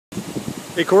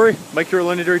Hey Corey, Mike here at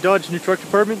Londonderry Dodge, new truck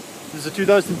department. This is a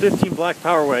 2015 black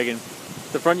Power Wagon.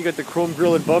 The front you got the chrome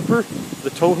grille and bumper,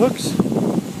 the tow hooks.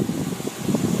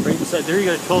 Right inside there you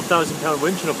got a 12,000 pound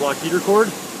winch and a block heater cord.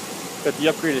 Got the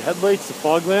upgraded headlights, the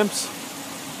fog lamps,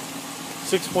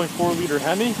 6.4 liter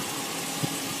Hemi,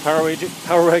 Power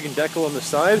Wagon decal on the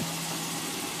side.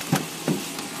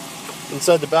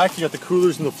 Inside the back you got the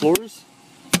coolers and the floors.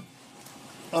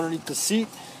 Underneath the seat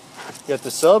you got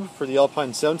the sub for the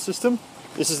Alpine sound system.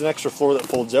 This is an extra floor that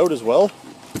folds out as well.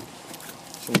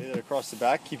 So lay that across the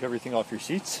back, keep everything off your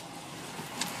seats.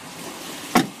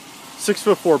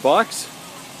 6'4" box.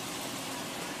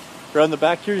 Around the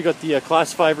back here you got the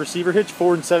Class 5 receiver hitch,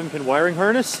 4 and 7 pin wiring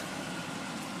harness.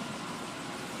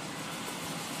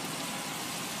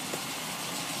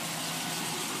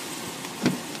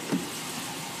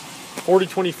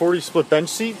 (40-20-40) split bench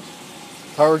seat,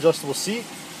 power adjustable seat,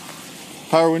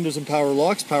 power windows and power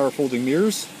locks, power folding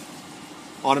mirrors,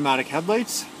 automatic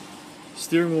headlights,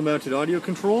 steering wheel mounted audio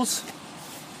controls.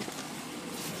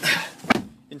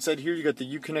 Inside here you got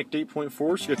the Uconnect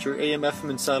 8.4, so you got your AM, FM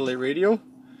and satellite radio.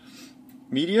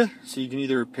 Media, so you can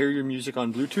either pair your music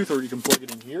on Bluetooth or you can plug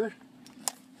it in here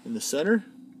in the center.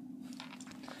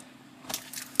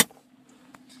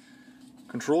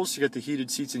 Controls, so you got the heated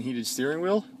seats and heated steering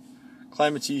wheel.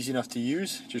 Climate's easy enough to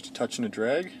use, just a touch and a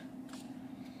drag.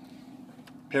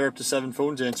 Pair up to 7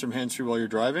 phones, answer them hands-free while you're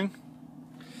driving.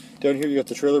 Down here you got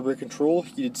the trailer brake control,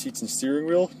 heated seats and steering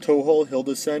wheel, tow haul, hill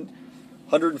descent,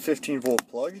 115 volt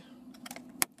plug.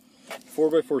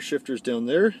 4x4 shifters down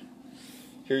there.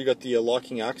 Here you got the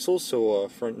locking axles, so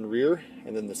front and rear,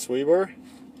 and then the sway bar.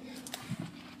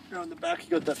 Around the back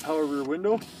you got that power rear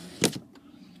window.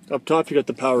 Up top you got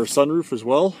the power sunroof as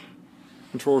well.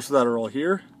 Controls for that are all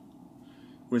here,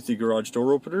 with the garage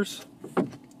door openers.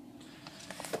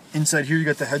 Inside here you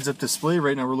got the heads-up display.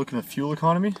 Right now we're looking at fuel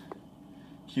economy.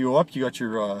 You go up, you got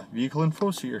your vehicle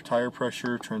info, so your tire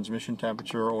pressure, transmission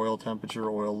temperature, oil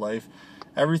life,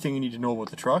 everything you need to know about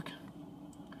the truck.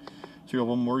 So you got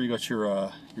one more, you got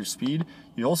your speed.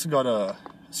 You also got a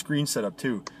screen set up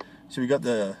too. So you got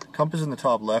the compass in the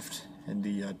top left and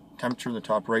the temperature in the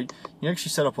top right. You can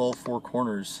actually set up all 4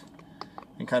 corners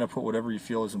and kind of put whatever you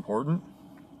feel is important.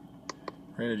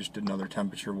 Right, I just did another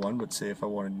temperature one, but say if I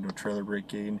wanted to know trailer brake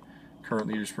gain, current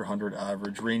liters per 100,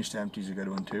 average, range to empty is a good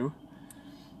one too.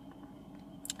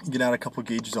 You can add a couple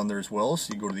gauges on there as well,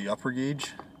 so you go to the upper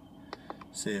gauge.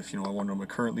 Say if I want to know my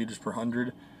current liters per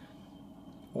 100,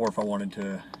 or if I wanted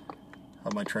to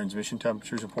have my transmission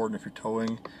temperature is important if you're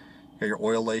towing. You got your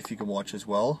oil life you can watch as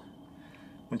well.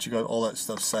 Once you got all that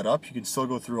stuff set up, you can still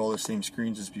go through all the same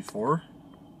screens as before.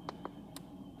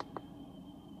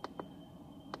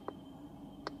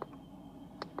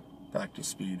 Back to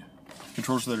speed.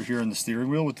 Controls that are here on the steering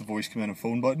wheel with the voice command and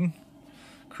phone button.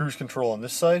 Cruise control on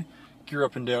this side. Gear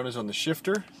up and down is on the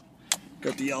shifter.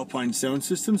 Got the Alpine sound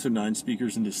system, so 9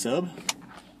 speakers into sub.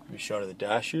 Give me a shot of the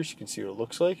dash here so you can see what it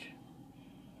looks like.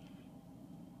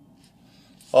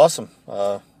 Awesome.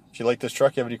 If you like this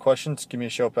truck, you have any questions, give me a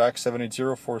shout back,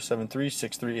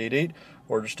 780-473-6388,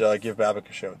 or just give Babbitt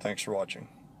a shout. Thanks for watching.